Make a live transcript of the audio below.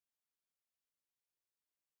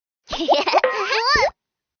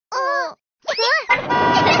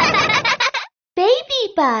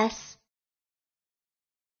Babybus.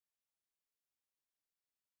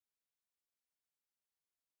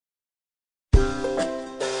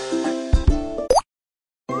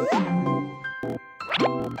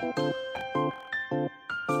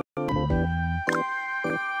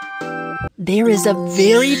 There is a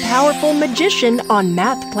very powerful magician on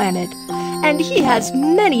Math Planet, and he has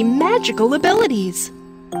many magical abilities.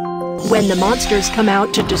 When the monsters come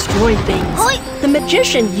out to destroy things, the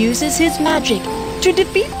magician uses his magic to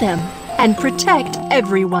defeat them and protect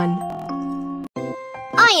everyone.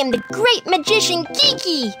 I am the great magician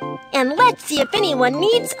Kiki, and let's see if anyone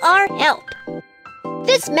needs our help.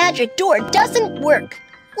 This magic door doesn't work.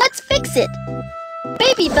 Let's fix it.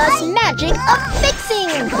 Babybus magic of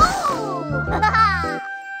fixing!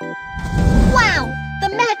 Wow! The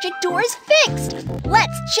magic door is fixed!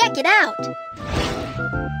 Let's check it out!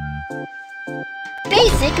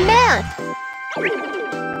 Basic math!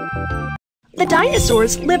 The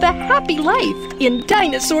dinosaurs live a happy life in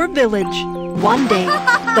Dinosaur Village. One day,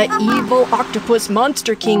 the evil octopus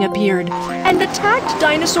monster king appeared and attacked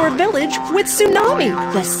Dinosaur Village with tsunami.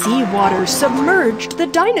 The seawater submerged the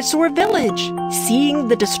Dinosaur Village. Seeing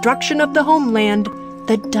the destruction of the homeland,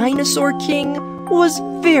 the Dinosaur King was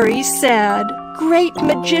very sad. Great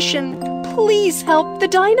magician, please help the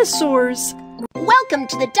dinosaurs. Welcome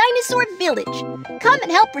to the Dinosaur Village. Come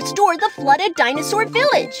and help restore the flooded Dinosaur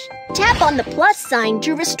Village. Tap on the plus sign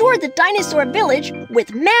to restore the Dinosaur Village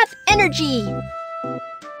with math energy.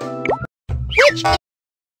 Which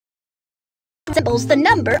resembles the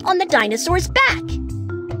number on the dinosaur's back.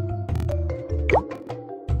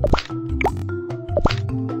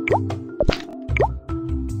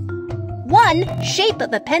 One, shape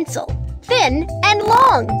of a pencil, thin and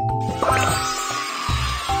long.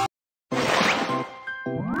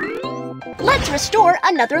 Let's restore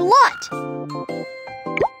another lot. 1.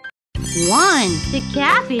 The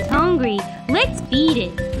calf is hungry. Let's feed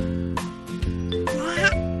it.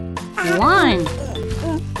 1.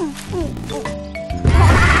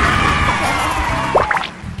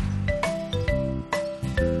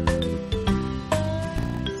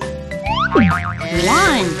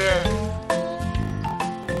 1.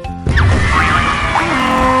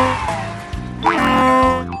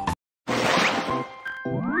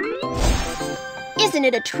 Isn't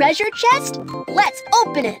it a treasure chest? Let's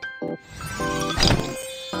open it.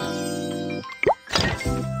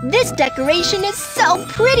 This decoration is so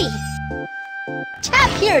pretty. Tap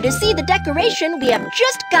here to see the decoration we have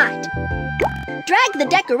just got. Drag the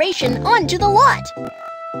decoration onto the lot.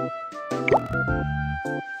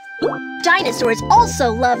 Dinosaurs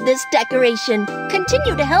also love this decoration.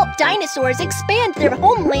 Continue to help dinosaurs expand their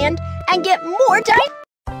homeland and get more dinosaurs.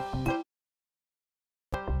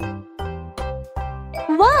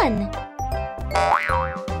 1.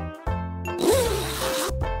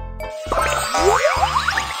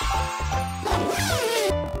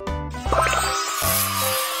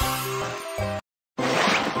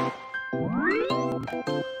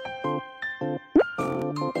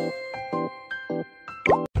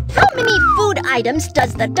 How many food items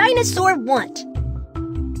does the dinosaur want?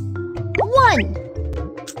 1.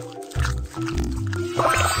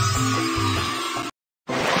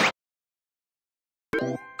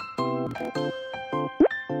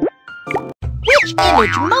 Which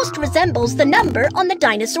image most resembles the number on the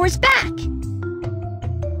dinosaur's back?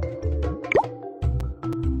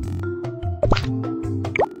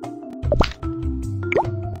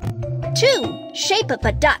 2. Shape of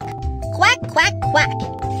a duck. Quack, quack, quack.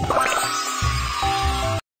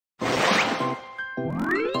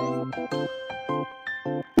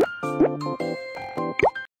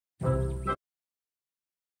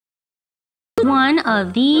 1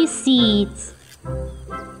 of these seeds.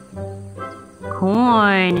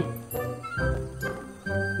 Corn.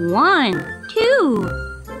 1, 2.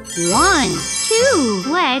 1, 2.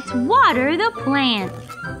 Let's water the plant.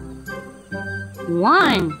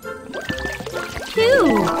 1, 2.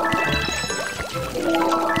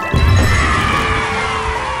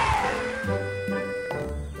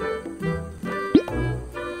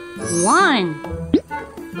 1,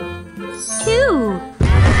 2.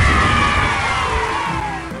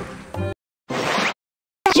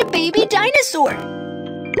 Your baby dinosaur.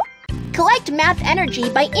 Collect math energy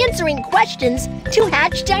by answering questions to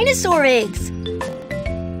hatch dinosaur eggs. 1.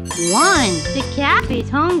 The calf is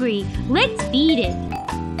hungry. Let's feed it.